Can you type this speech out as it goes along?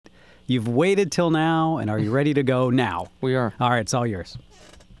You've waited till now, and are you ready to go now? We are. All right, it's all yours.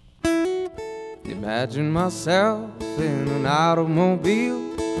 Imagine myself in an automobile,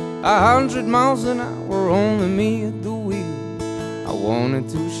 100 miles an hour, only me at the wheel. I want it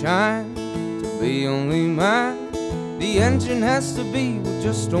to shine, to be only mine. The engine has to be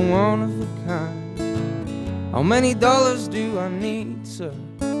just a one of a kind. How many dollars do I need, sir?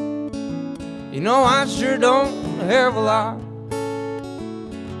 You know I sure don't have a lot.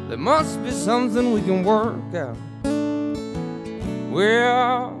 There must be something we can work out.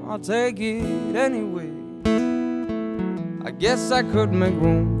 Well, I'll take it anyway. I guess I could make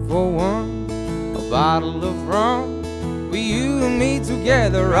room for one, a bottle of rum, with you and me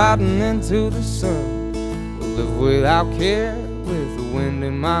together riding into the sun. We'll live without care, with the wind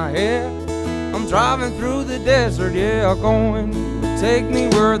in my hair. I'm driving through the desert, yeah, going to take me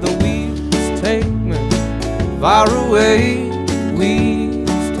where the wheels take me. Far away, wheels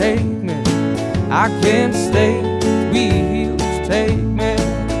take me. I can't stay, wheels take me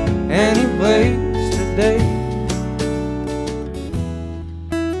any place today.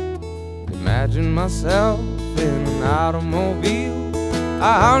 Imagine myself in an automobile,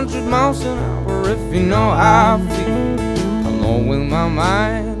 100 miles an hour, if you know how I feel. Alone with my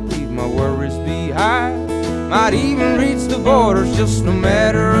mind, leave my worries behind. Might even reach the borders, just a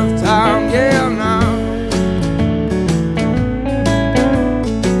matter of time. Yeah, now.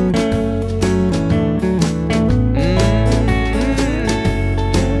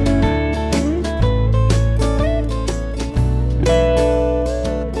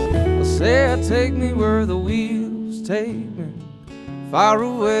 Take me where the wheels take me. Far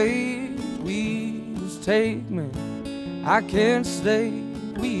away, wheels take me. I can't stay,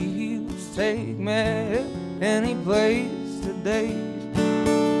 wheels take me any place today.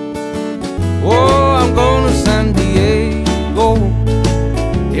 Oh, I'm going to San Diego.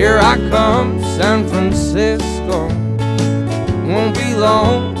 Here I come, San Francisco. Won't be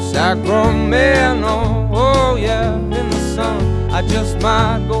long, Sacramento. Oh yeah, in the sun, I just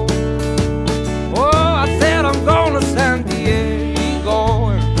might go. Oh, I said I'm going to San Diego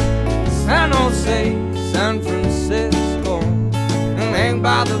and San Jose, San Francisco, and hang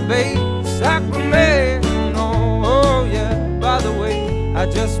by the bay, Sacramento. Oh yeah, by the way, I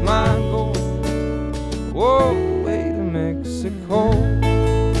just might go all the way to Mexico.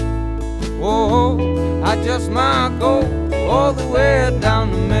 Oh, I just might go all the way down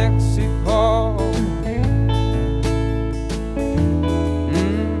to Mexico.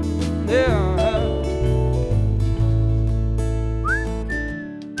 Yeah.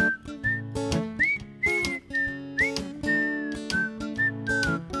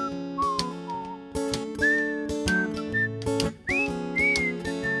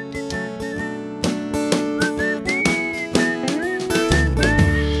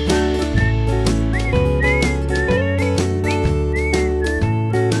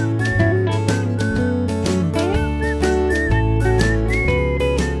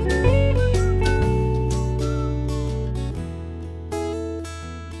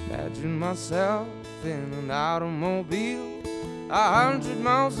 Myself in an automobile, 100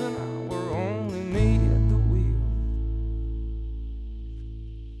 miles an hour, only me at the wheel.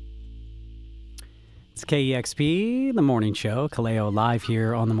 It's KEXP, the morning show. Kaleo live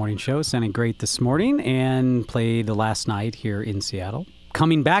here on the morning show. Sounding great this morning and played last night here in Seattle.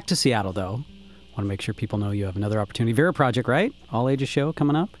 Coming back to Seattle, though. Want to make sure people know you have another opportunity. Vera Project, right? All ages show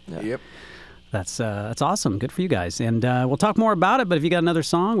coming up? Yeah. Yep. That's awesome. Good for you guys. And we'll talk more about it, but if you got another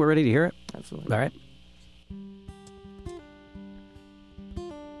song, we're ready to hear it. Absolutely. All right.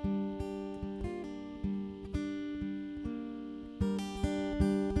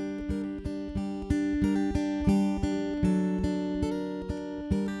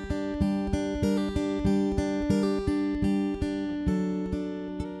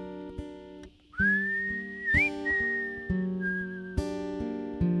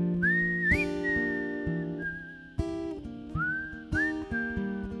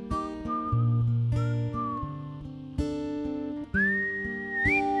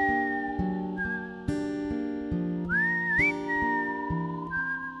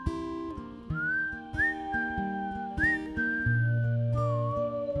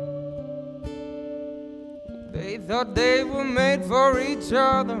 They thought they were made for each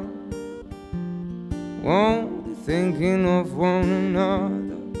other, won't be thinking of one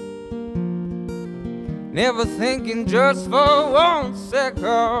another, never thinking just for 1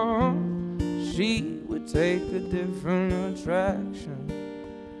 second she would take a different attraction.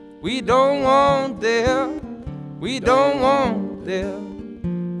 We don't want them, we don't want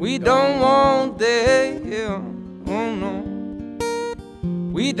them, we don't want them, oh no.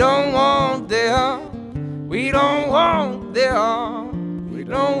 We don't want there. We don't want there. We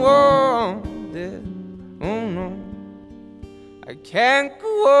don't want there. Oh no. I can't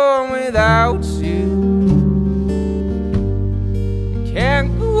go on without you. I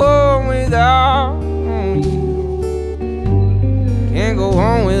can't go on without you. Can't go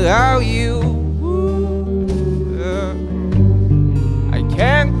on without you. I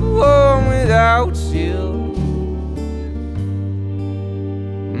can't go on without you.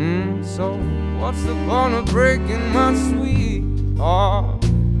 So what's the point of breaking my sweet heart?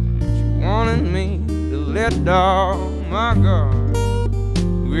 You wanted me to let down my guard.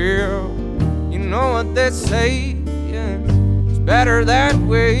 Well, you know what they say, yes, it's better that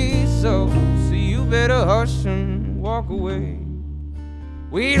way. So you better hush and walk away.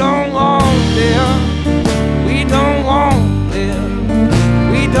 We don't want them. We don't want them.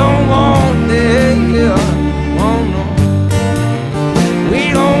 We don't want them. Oh no.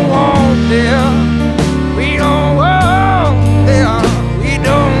 We don't want them. We don't want them. We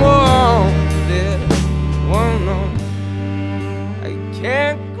don't want them. Oh no. I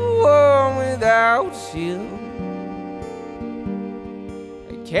can't go on without you.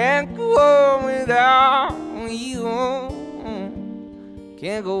 I can't go on without you.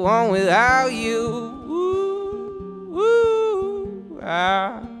 Can't go on without you. Ooh, ooh,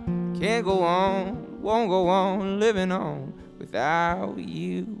 I can't go on, won't go on living on without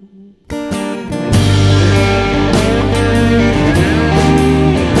you.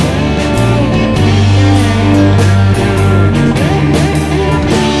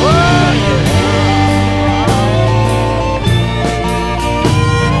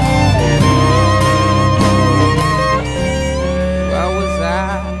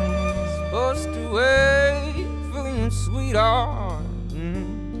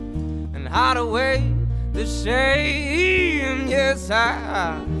 Hide away the shame, yes,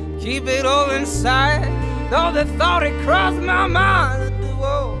 I keep it all inside. Though the thought it crossed my mind to do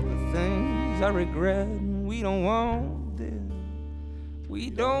all the things I regret. We don't want them. We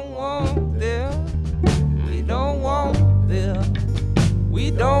don't want them. We don't want them.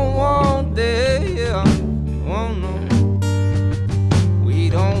 We don't want them. Oh no. We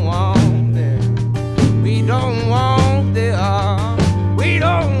don't want them. We don't want them. We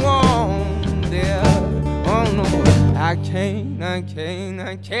don't want. Oh no, I can't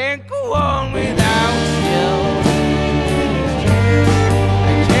go on without you.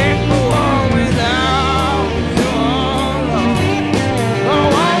 I can't go on without you. Oh no, go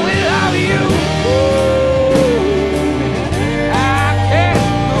on without you. I can't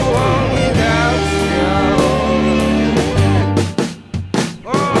go on without you.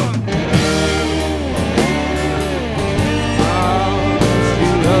 Oh, she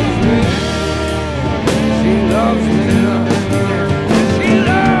loves me. She loves me. She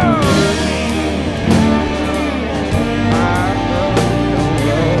loves me. I love.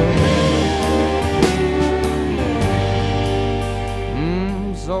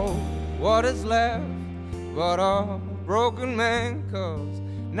 So what is left but a broken man? 'Cause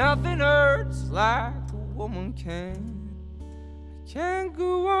nothing hurts like a woman can. I can't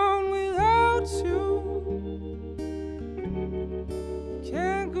go on without you.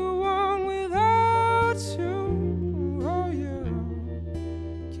 Can't go on without you, oh yeah.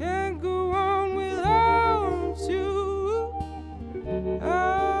 Can't go on without you.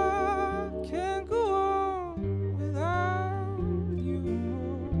 I can't go on without you.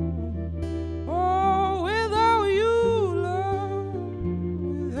 Oh, without you, love,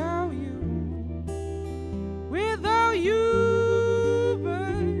 without you. Without you,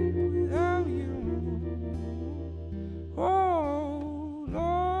 babe, without you. Oh.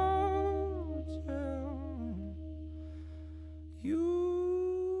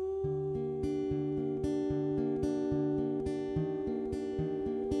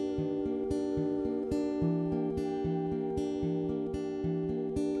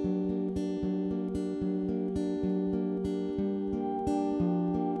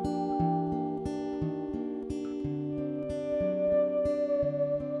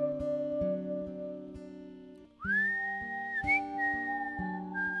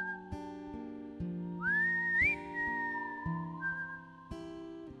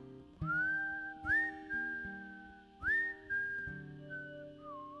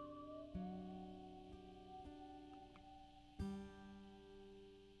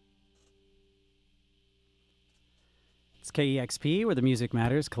 It's KEXP, where the music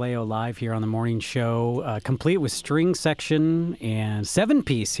matters. Kaleo live here on the morning show, complete with string section and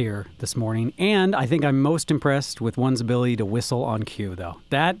 7-piece here this morning. And I think I'm most impressed with one's ability to whistle on cue, though.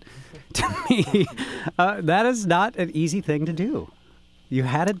 That, to me, that is not an easy thing to do. You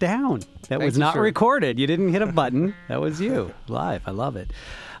had it down. That was not recorded. You didn't hit a button. That was you live. I love it.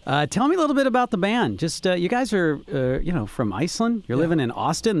 Tell me a little bit about the band. Just you guys are, from Iceland. You're living in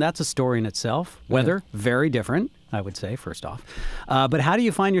Austin. That's a story in itself. Weather, very different, I would say, first off. But how do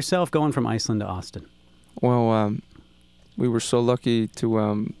you find yourself going from Iceland to Austin? Well, we were so lucky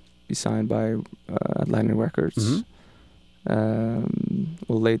to be signed by Atlantic Records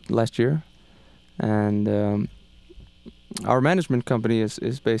late last year. And our management company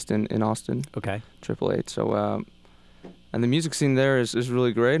is based in Austin. Okay. 888. So, and the music scene there is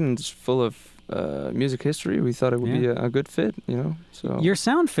really great, and it's full of music history. We thought it would be a good fit, So your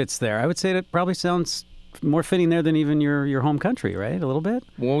sound fits there. I would say it probably sounds more fitting there than even your home country, right? A little bit.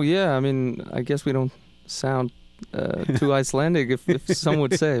 Well, yeah. I mean, I guess we don't sound too Icelandic, if some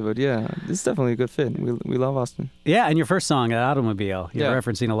would say, but yeah, it's definitely a good fit. We love Austin. Yeah, and your first song, Automobile, you're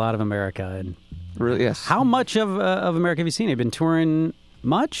referencing a lot of America and. Really, yes. How much of America have you seen? Have you been touring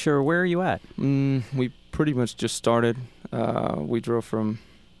much, or where are you at? We pretty much just started. We drove from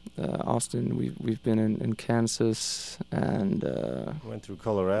Austin. We've been in Kansas and went through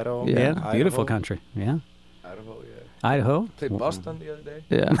Colorado. Yeah, beautiful country. Yeah. Idaho. Played Boston the other day.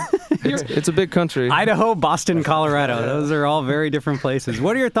 Yeah, it's a big country. Idaho, Boston, Colorado. Those are all very different places.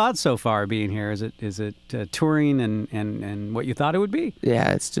 What are your thoughts so far being here? Is it touring and what you thought it would be?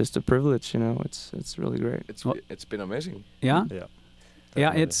 Yeah, it's just a privilege. It's really great. It's been amazing. Yeah. Yeah.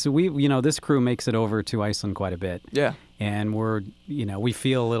 Yeah, this crew makes it over to Iceland quite a bit. Yeah. And we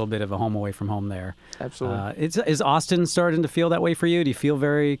feel a little bit of a home away from home there. Absolutely. Is Austin starting to feel that way for you? Do you feel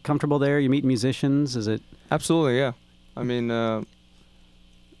very comfortable there? You meet musicians? Is it? Absolutely, yeah. I mean,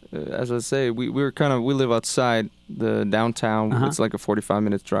 as I say, we live outside the downtown. It's like a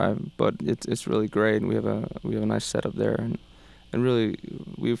 45-minute drive, but it's really great. And we have a nice setup there, and really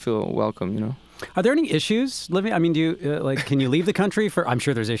we feel welcome. Are there any issues living? I mean, do you can you leave the country for? I'm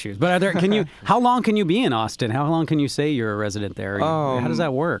sure there's issues, but are there? Can you? How long can you be in Austin? How long can you say you're a resident there? How does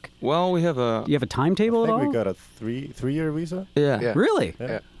that work? Well, we have a. You have a timetable at all? I think we got a three-year visa. Yeah. Really?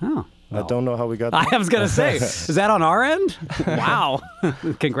 Yeah. Oh. I don't know how we got that. I was going to say, is that on our end? Wow.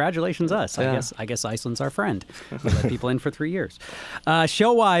 Congratulations us. Yeah. I guess Iceland's our friend. We let people in for 3 years.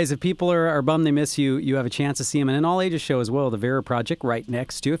 Show-wise, if people are bummed they miss you, you have a chance to see them in an all-ages show as well, the Vera Project right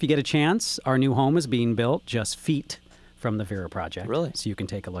next to. If you get a chance, our new home is being built just feet from the Vera Project. Really? So you can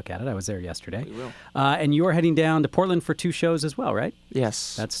take a look at it. I was there yesterday. We will. And you're heading down to Portland for 2 shows as well, right?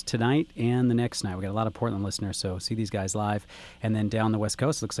 Yes. That's tonight and the next night. We got a lot of Portland listeners, so see these guys live. And then down the West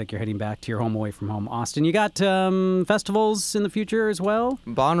Coast, looks like you're heading back to your home away from home, Austin. You got festivals in the future as well?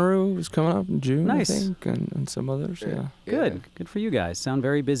 Bonnaroo is coming up in June, nice. I think, and some others. Yeah. Good for you guys. Sound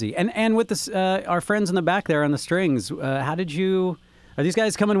very busy. And with this, our friends in the back there on the strings, how did you... Are these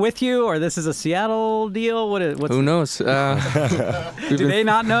guys coming with you, or this is a Seattle deal? Who knows? Do they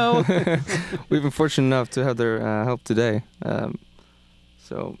not know? We've been fortunate enough to have their help today.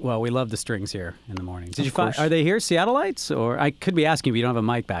 Well, we love the strings here in the mornings. Are they here, Seattleites? Or I could be asking you, but you don't have a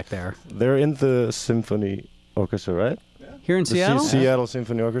mic back there. They're in the symphony orchestra, right? Here in Seattle? Seattle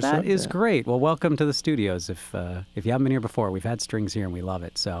Symphony Orchestra. That is great. Well, welcome to the studios. If you haven't been here before, we've had strings here and we love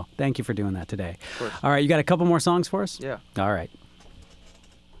it. So thank you for doing that today. Of course. All right, you got a couple more songs for us? Yeah. All right.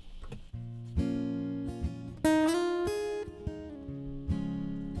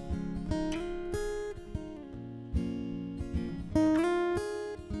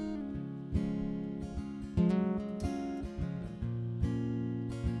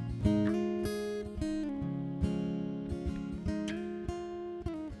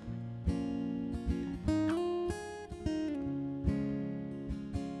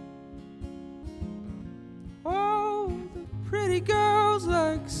 Girls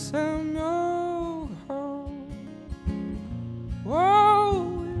like Samuel.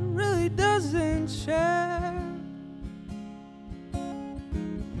 Whoa, it really doesn't share.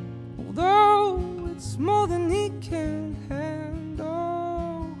 Although it's more than he can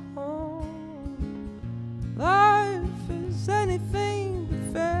handle. Life is anything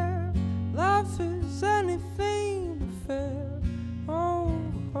but fair. Life is anything but fair. Oh,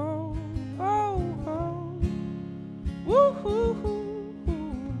 oh, oh, oh. Woo-hoo-hoo.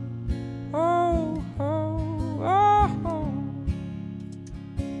 Oh, oh, oh, oh.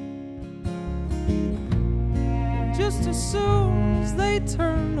 Just as soon as they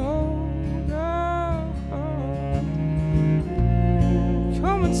turn older,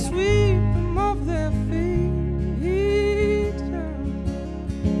 come and sweep them off their feet.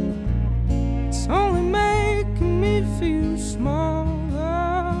 It's only making me feel smaller.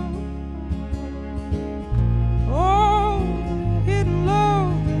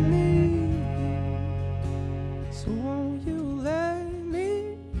 Love me, so won't you let me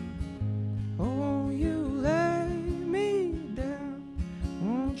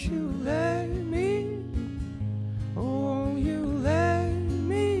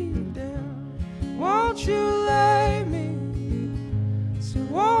So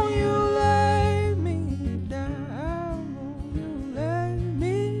won't you lay me down? Won't you lay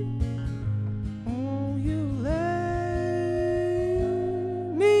me? Won't you lay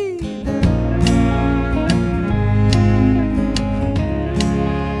me down?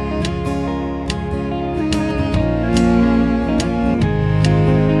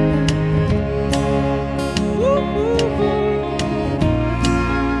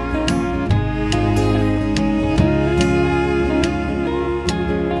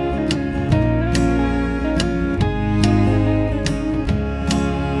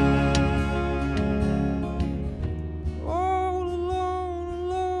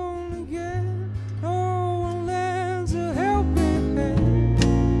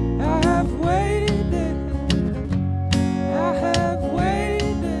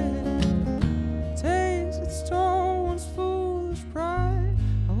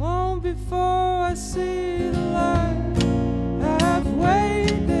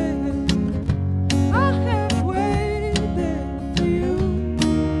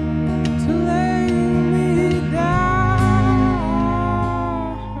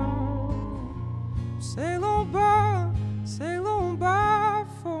 Sail on by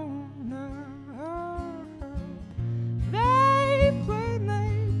for now. They play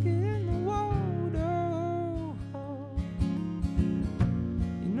naked in the water.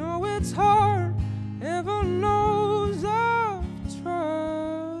 You know it's hard, heaven knows I've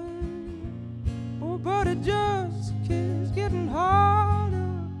tried. Oh, but it just keeps getting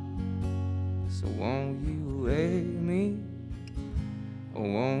harder. So won't you lay me? Oh,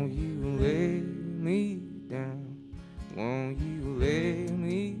 won't you lay me down? Won't you lay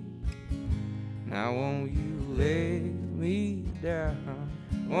me? Now won't you lay me down?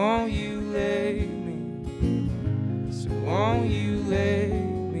 Won't you lay me? So won't you lay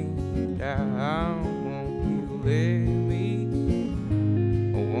me down? Won't you lay me?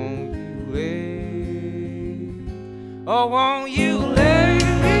 Oh, won't you lay? Oh, won't you lay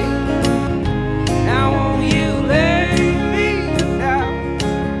me? Now won't you lay me down?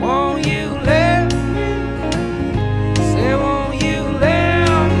 Won't you lay me? Say won't you lay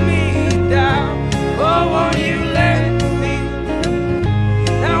me down? Oh, won't you lay me?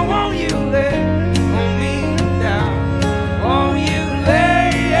 Now won't you lay me down? Won't you lay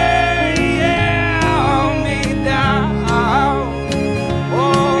me down? Oh,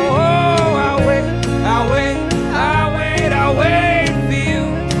 I'll wait, I'll wait, I'll wait, I'll wait for you.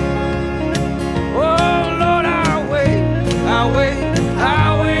 Oh Lord, I'll wait, I'll wait,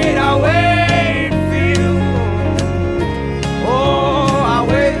 I'll wait, I'll wait for you. Oh, I'll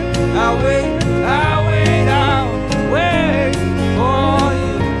wait, I'll wait, I'll wait, I'll wait for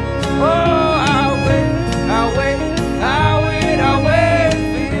you. Oh, I'll wait, I'll wait, I'll wait, I'll wait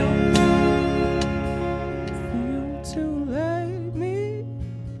for you. For you to lay me,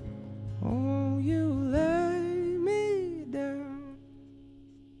 oh, you lay me down.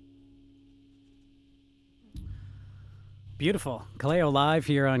 Beautiful. Kaleo live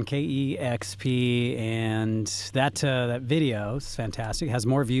here on KEXP, and that video is fantastic. Has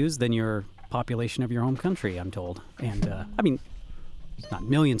more views than your population of your home country, I'm told. And I mean, it's not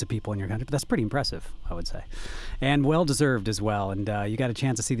millions of people in your country, but that's pretty impressive, I would say. And well-deserved as well. And you got a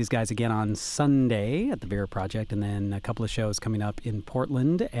chance to see these guys again on Sunday at the Vera Project, and then a couple of shows coming up in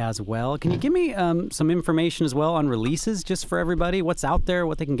Portland as well. Can you give me some information as well on releases, just for everybody? What's out there,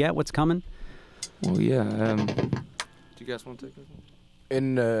 what they can get, what's coming? Well, yeah. Do you guys want to take this one?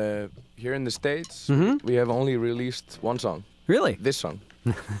 Here in the States, we have only released one song. Really? This song.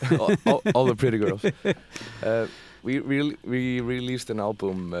 all the pretty girls. We released an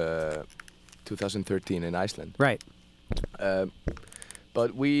album 2013 in Iceland. Right.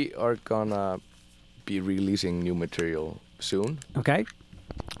 But we are gonna be releasing new material soon. Okay.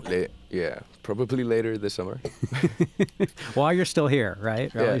 Yeah, probably later this summer. While you're still here,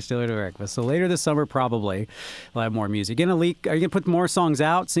 right? While Yeah. you're still here to work. So later this summer, probably, we'll have more music. Are you gonna put more songs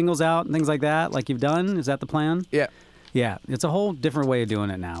out, singles out, and things like that, like you've done? Is that the plan? Yeah. Yeah, it's a whole different way of doing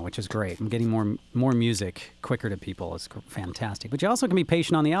it now, which is great. I'm getting more music quicker to people. It's fantastic. But you also can be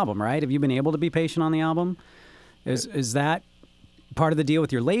patient on the album, right? Have you been able to be patient on the album? Is that part of the deal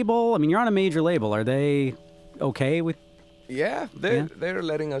with your label? I mean, you're on a major label. Are they okay with? Yeah, they're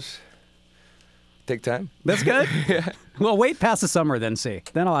letting us take time. That's good. Yeah. Well, wait past the summer, then see.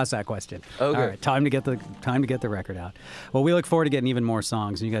 Then I'll ask that question. Okay. All right, time to get the record out. Well, we look forward to getting even more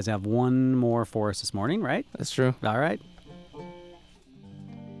songs, and you guys have one more for us this morning, right? That's true. All right.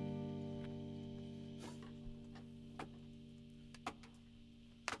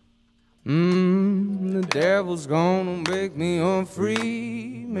 The devil's gonna make me a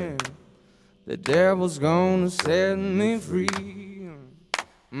free man. The devil's gonna set me free.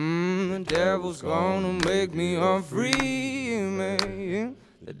 devil's gonna make me a free man.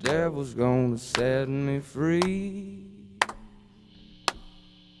 The devil's gonna set me free.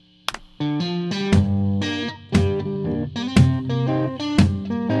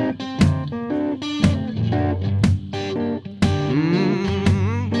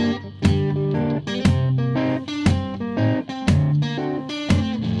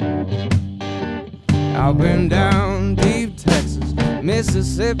 I've been down deep Texas,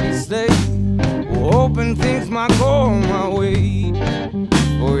 Mississippi State, hoping things might go my way.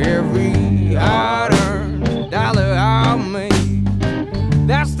 For every hard-earned dollar I make,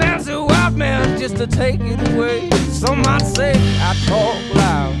 that stands a white man just to take it away. Some might say I talk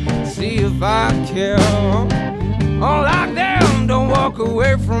loud, see if I care. Unlike them, don't walk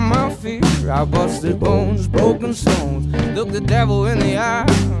away from my fear. I busted bones, broken stones, look the devil in the eye.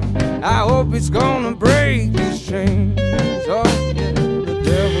 I hope he's gonna break these chains. Oh yeah, the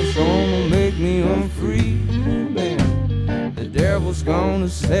devil's gonna make me a free man. The devil's gonna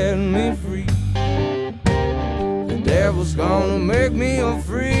set me free. The devil's gonna make me a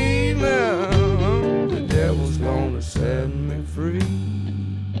free man. The devil's gonna set me free.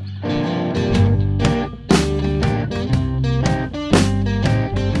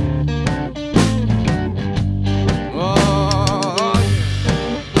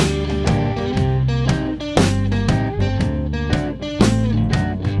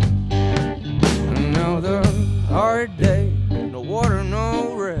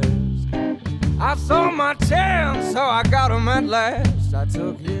 I saw my chance, so I got him at last. I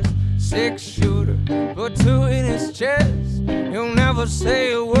took his 6-shooter, put 2 in his chest. He'll never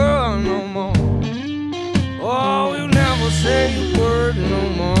say a word no more. Oh, he'll never say a word no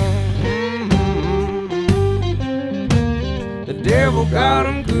more. The devil got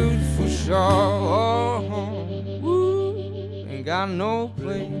him good for sure. Ain't got no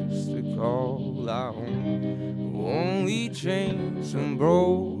place to call our home. Only chains and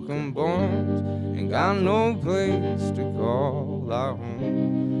broken bones. Ain't got no place to call our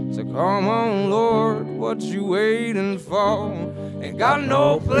home. So come on, Lord, what you waiting for? Ain't got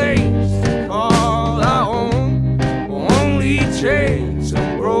no place to call our home. Only chains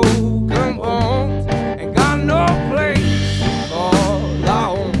and broken bones. Ain't got no place to call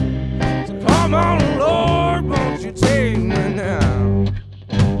our home. So come on, Lord, won't you take me now?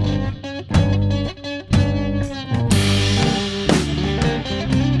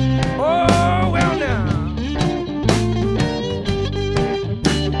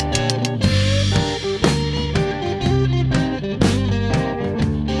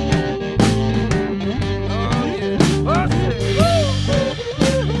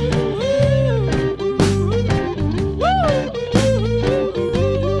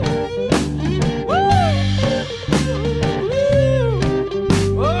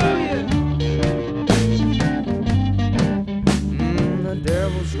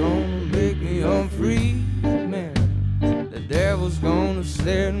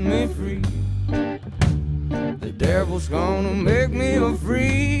 Set me free. The devil's gonna make me a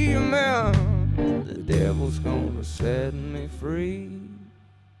free man. The devil's gonna set me free.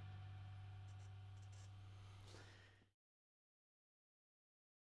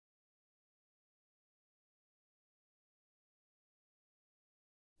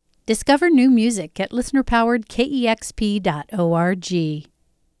 Discover new music at listener-powered KEXP.org.